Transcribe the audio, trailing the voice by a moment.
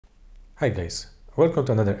Hi guys, welcome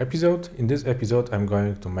to another episode. In this episode I'm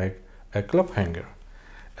going to make a cloth hanger.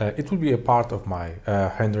 It will be a part of my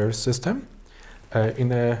handrail system.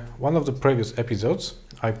 In one of the previous episodes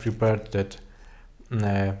I prepared that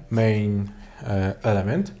main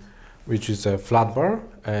element, which is a flat bar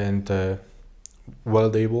and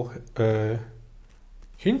weldable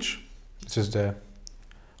hinge. This is the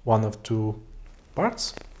one of two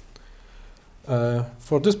parts.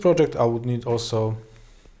 For this project I would need also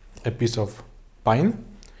a piece of pine.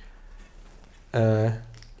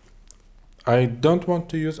 I don't want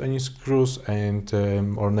to use any screws and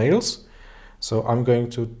or nails, so I'm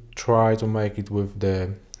going to try to make it with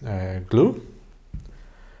the glue.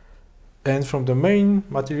 And from the main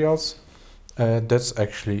materials, that's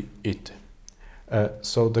actually it.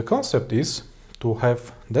 So the concept is to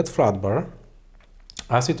have that flat bar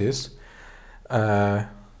as it is,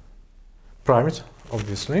 primed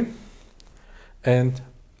obviously, and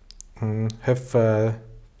have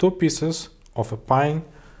two pieces of a pine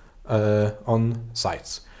on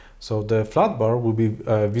sides. So the flat bar will be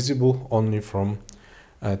visible only from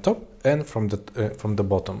top and from the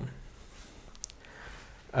bottom.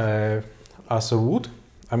 As a wood,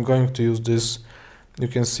 I'm going to use this. You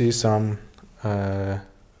can see some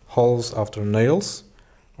holes after nails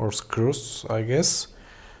or screws, I guess,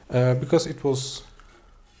 because it was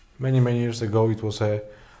many years ago. It was a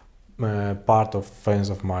part of fence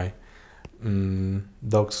of my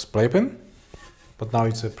dog's playpen, but now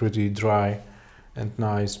it's a pretty dry and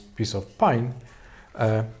nice piece of pine.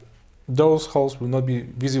 Those holes will not be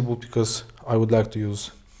visible because I would like to use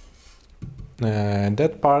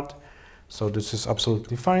that part, so this is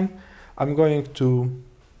absolutely fine. I'm going to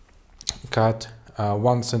cut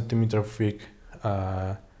 1 centimeter thick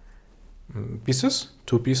pieces,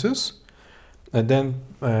 two pieces, and then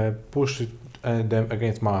push them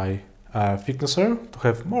against my thicknesser to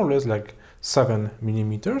have more or less like 7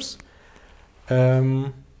 millimeters.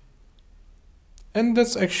 And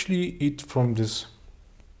that's actually it from this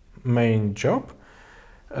main job.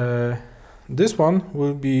 This one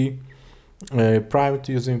will be primed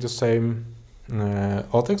using the same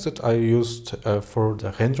Otex that I used for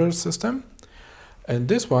the handrail system, and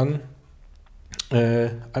this one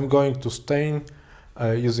I'm going to stain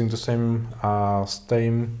using the same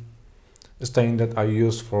stain that I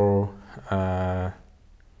use for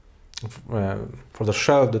the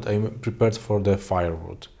shelf that I prepared for the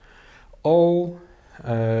firewood. All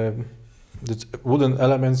the wooden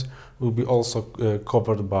elements will be also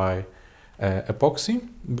covered by epoxy,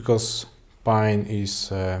 because pine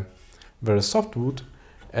is very soft wood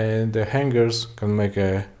and the hangers can make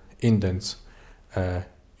indents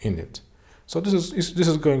in it. So this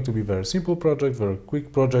is going to be very simple project, very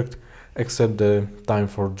quick project, except the time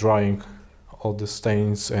for drying all the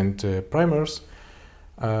stains and primers.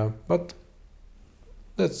 But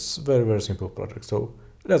that's very simple project, so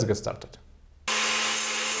let's get started.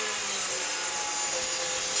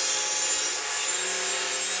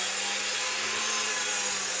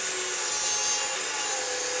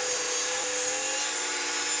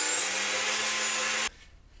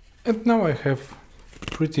 And now I have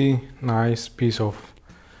pretty nice piece of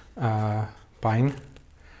pine.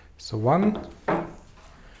 So one,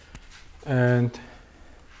 and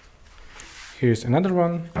here's another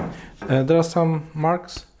one. There are some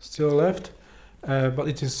marks still left, but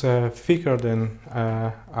it is thicker than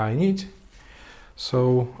I need.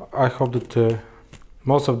 So I hope that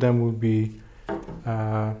most of them will be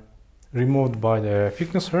removed by the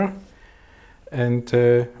thicknesser. And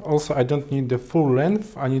also I don't need the full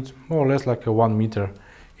length, I need more or less like a 1 meter.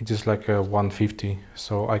 It is like a 150,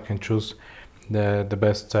 so I can choose the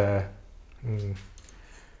best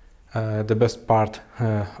part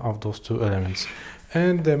of those two elements.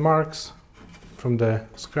 And the marks from the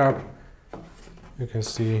scrap, you can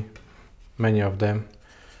see many of them,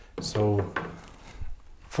 so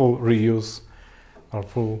full reuse or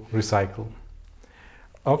full recycle.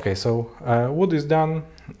 Okay, so wood is done.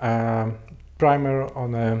 Primer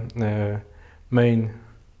on a main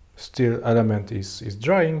steel element is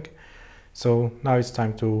drying, so now it's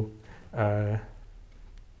time to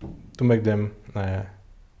make them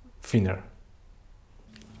thinner.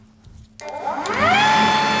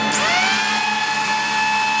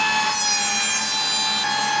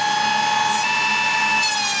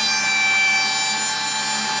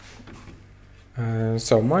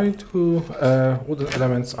 So my two wooden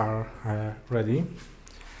elements are ready.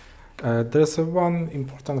 There's one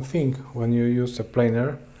important thing when you use a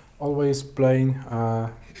planer: always plane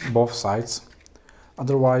both sides,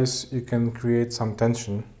 otherwise you can create some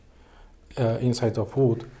tension inside of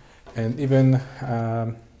wood, and even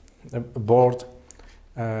a board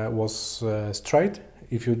was straight.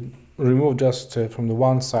 If you remove just from the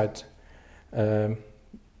one side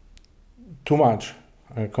too much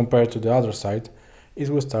compared to the other side, it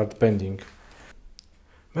will start bending.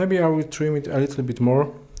 Maybe I will trim it a little bit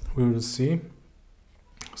more, we will see.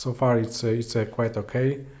 So far it's quite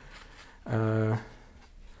okay. I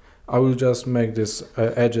will just make this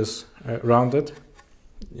edges rounded.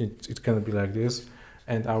 It can be like this,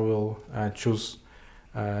 and I will choose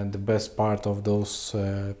the best part of those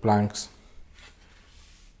planks.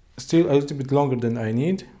 Still a little bit longer than I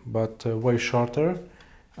need, but way shorter,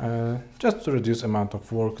 just to reduce amount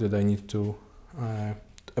of work that I need to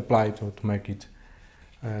apply to make it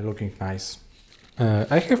looking nice.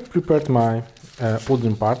 I have prepared my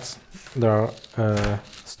wooden parts. They are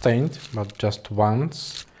stained, but just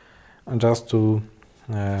once, and just to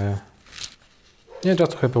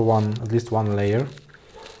just to have at least one layer.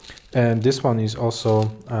 And this one is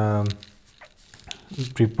also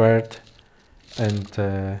prepared and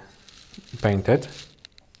painted.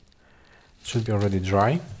 It should be already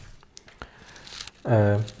dry.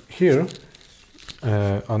 Here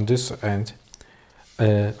on this end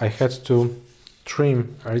I had to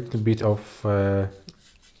trim a little bit of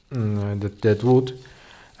that wood,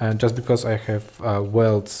 just because I have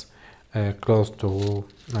welds close to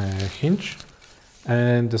hinge,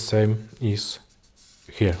 and the same is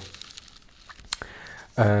here.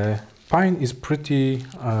 Pine is pretty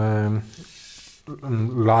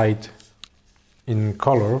light in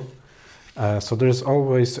color, so there's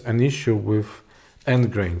always an issue with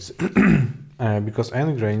end grains because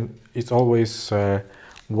end grain is always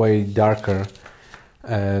way darker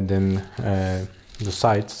than the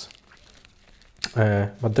sides,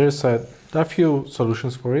 but there are a few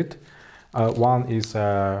solutions for it. One is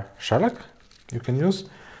shellac you can use,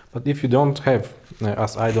 but if you don't have,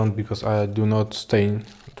 as I don't, because I do not stain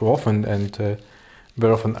too often, and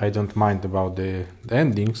very often I don't mind about the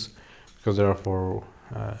endings because they are for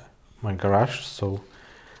my garage, so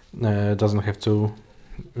it doesn't have to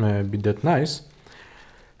be that nice.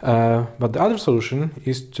 But the other solution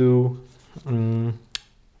is to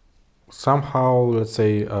somehow, let's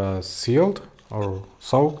say, sealed or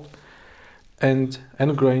soaked and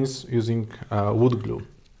end grains using wood glue.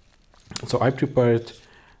 So I prepared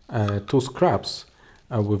 2 scraps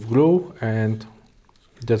with glue, and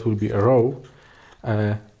that will be a row.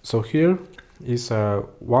 So here is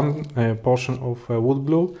one portion of wood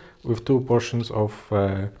glue with 2 portions of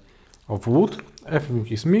wood. Everything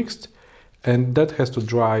is mixed, and that has to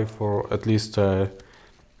dry for at least a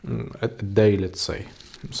day, let's say.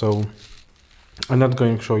 So I'm not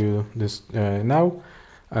going to show you this now.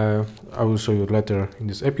 I will show you later in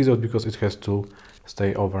this episode, because it has to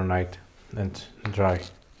stay overnight and dry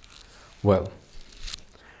well.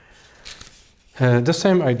 The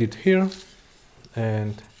same I did here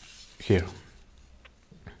and here.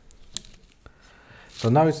 So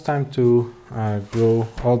now it's time to glue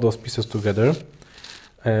all those pieces together.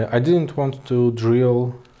 I didn't want to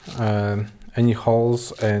drill any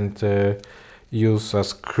holes and use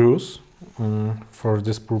screws for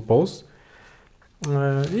this purpose.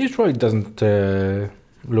 Usually it doesn't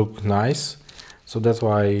look nice, so that's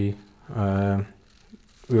why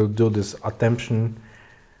we'll do this attemption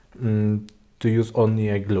to use only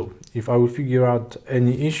a glue. If I will figure out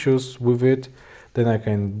any issues with it, then I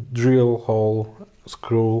can drill, hole,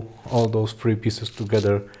 screw all those 3 pieces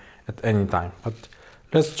together at any time. But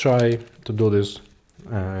let's try to do this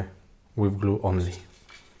with glue only.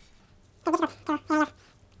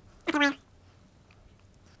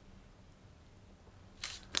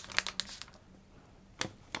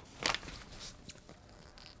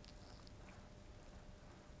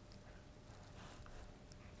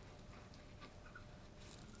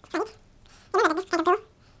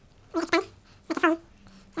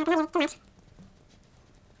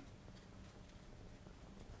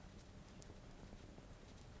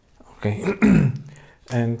 Okay,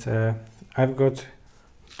 and I've got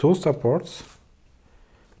 2 supports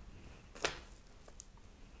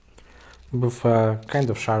with a kind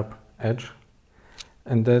of sharp edge,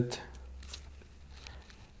 and that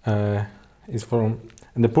is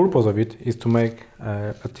and the purpose of it is to make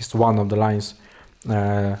at least one of the lines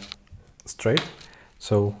straight.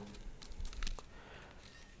 So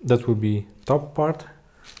that will be top part.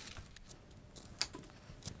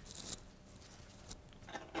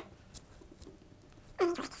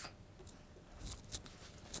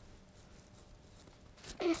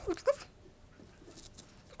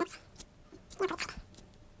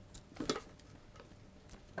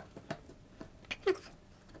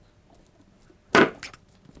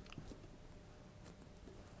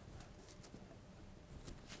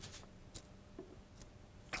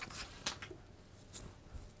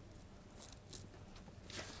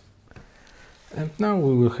 And now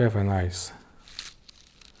we will have a nice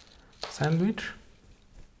sandwich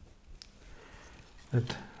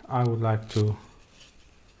that I would like to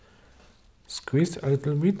squeeze a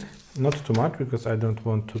little bit, not too much because I don't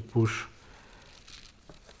want to push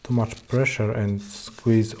too much pressure and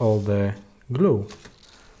squeeze all the glue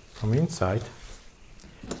from inside.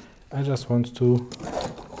 I just want to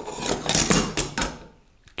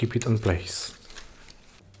keep it in place.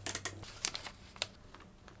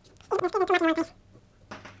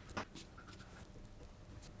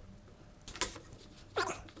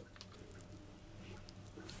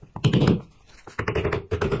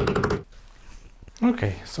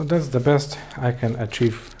 Okay, so that's the best I can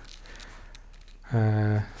achieve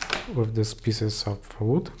with these pieces of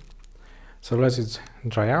wood. So let it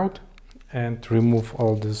dry out and remove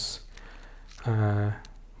all this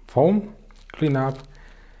foam, clean up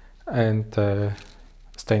and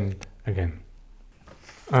stain it again.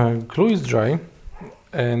 Glue is dry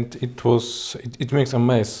and it makes a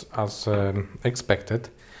mess as expected,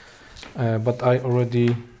 but I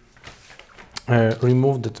already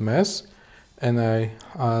removed that mess and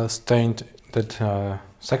I stained that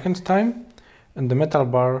second time, and the metal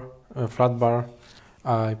bar, flat bar,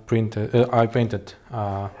 I painted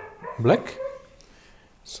black.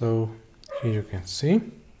 So here you can see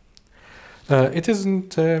it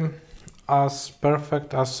isn't as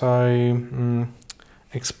perfect as I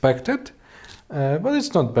expected, but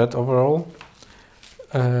it's not bad overall.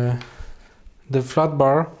 The flat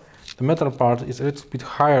bar, the metal part, is a little bit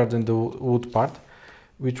higher than the wood part,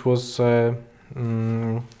 which was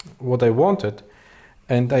what I wanted,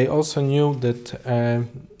 and I also knew that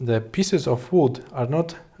the pieces of wood are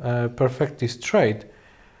not perfectly straight,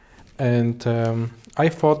 and I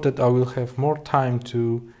thought that I will have more time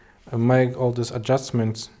to make all these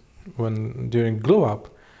adjustments during glue up,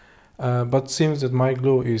 but seems that my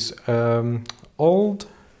glue is old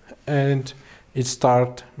and it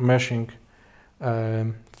started meshing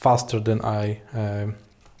faster than I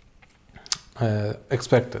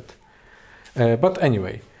expected. But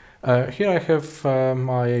anyway, here I have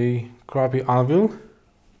my crappy anvil,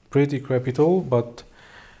 pretty crappy tool, but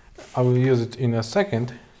I will use it in a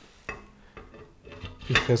second.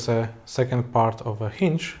 It has a second part of a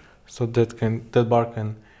hinge, so that bar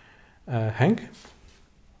can hang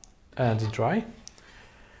and dry,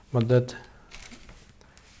 but that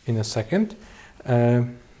in a second.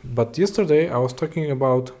 But yesterday I was talking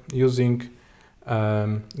about using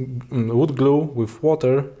wood glue with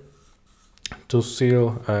water to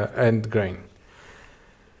seal end grain.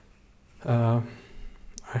 I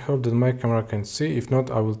hope that my camera can see. If not,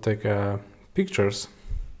 I will take pictures.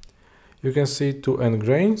 You can see two end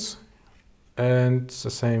grains, and it's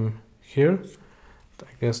the same here.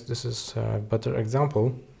 I guess this is a better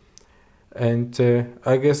example, and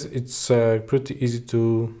I guess it's pretty easy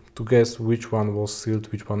to guess which one was sealed,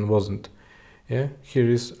 which one wasn't. Yeah, here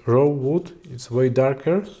is raw wood, it's way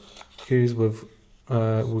darker. Here is with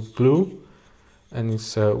glue, and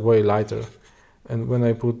it's way lighter. And when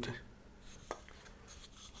I put,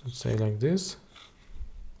 let's say like this,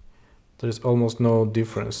 there is almost no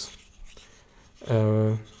difference.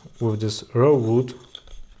 With this raw wood,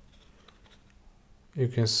 you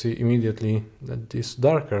can see immediately that it's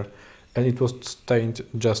darker, and it was stained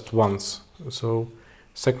just once. So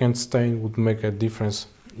second stain would make a difference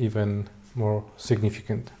even more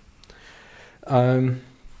significant.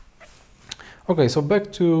 Okay, so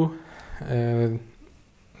back to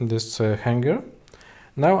this hanger.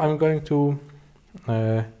 Now I'm going to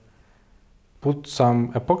put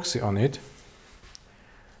some epoxy on it,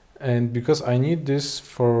 and because I need this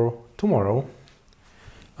for tomorrow,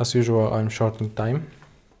 as usual I'm short on time.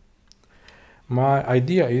 My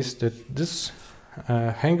idea is that this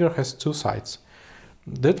hanger has two sides.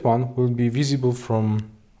 That one will be visible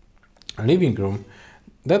from a living room.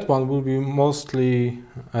 That one will be mostly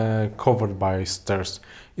covered by stairs.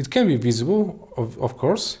 It can be visible, of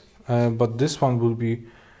course, but this one will be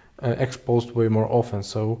exposed way more often.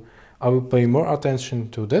 So I will pay more attention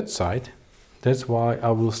to that side. That's why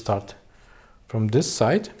I will start from this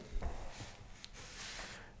side.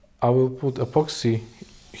 I will put epoxy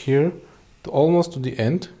here to almost to the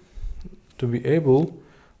end to be able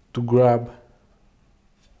to grab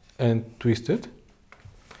and twist it.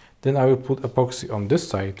 Then I will put epoxy on this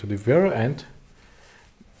side to the very end.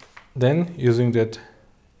 Then using that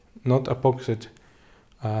not epoxied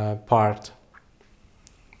part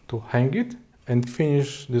to hang it and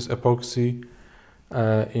finish this epoxy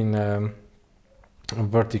in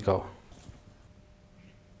vertical.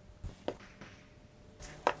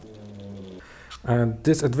 And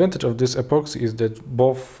this advantage of this epoxy is that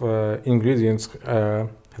both ingredients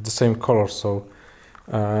have the same color, so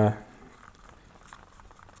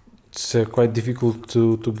it's quite difficult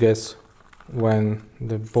to guess when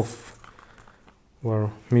the both were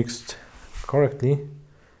mixed correctly.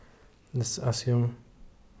 Let's assume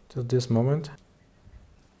to this moment.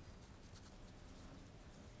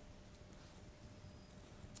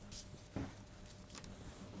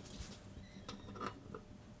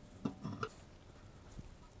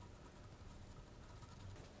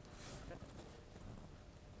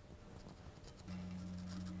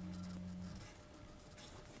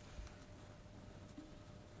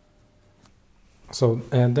 So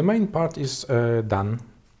the main part is done,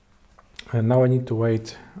 and now I need to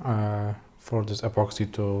wait for this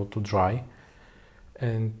epoxy to dry,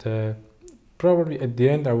 and probably at the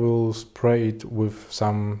end I will spray it with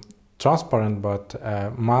some transparent but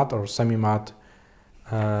matte or semi-matte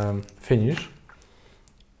finish.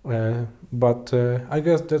 But I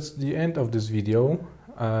guess that's the end of this video.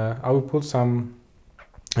 I will put some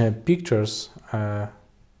pictures at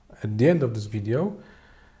the end of this video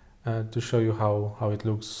to show you how it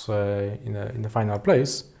looks in the final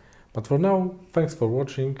place. But for now, thanks for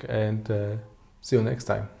watching, and see you next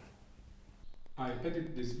time. I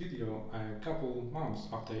edited this video a couple months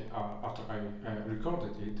after I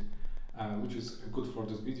recorded it, which is good for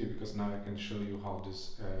this video because now I can show you how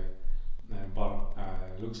this bar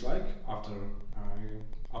looks like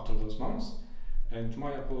after those months. And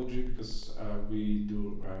my apology, because we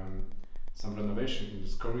do some renovation in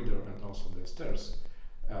this corridor and also the stairs,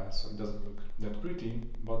 so it doesn't look that pretty,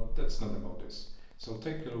 but that's not about this. So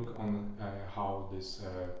take a look on how this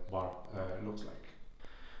bar looks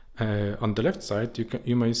like. On the left side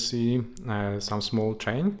you may see some small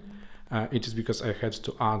chain. It is because I had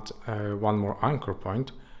to add one more anchor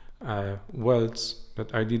point. Welds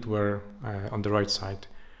that I did were on the right side.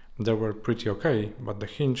 They were pretty okay, but the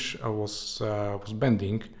hinge was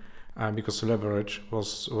bending because the leverage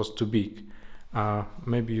was too big.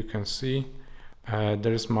 Maybe you can see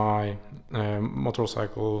there is my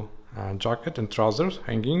motorcycle jacket and trousers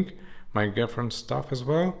hanging, my girlfriend's stuff as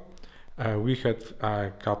well. We had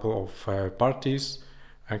a couple of parties,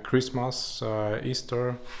 Christmas,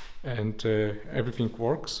 Easter, and everything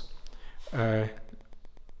works.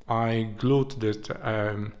 I glued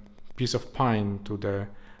that piece of pine to the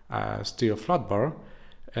steel flat bar,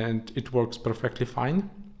 and it works perfectly fine.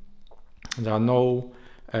 There are no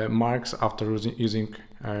marks after using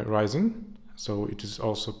resin, so it is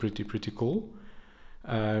also pretty cool.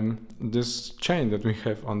 This chain that we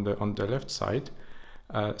have on the left side,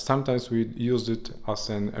 sometimes we use it as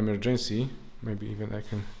an emergency. Maybe even I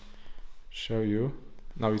can show you.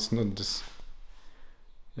 Now it's not this.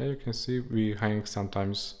 Yeah, you can see we hang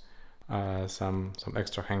sometimes some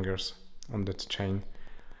extra hangers on that chain,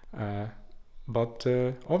 but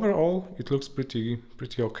overall it looks pretty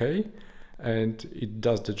okay, and it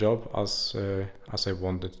does the job as I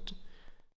wanted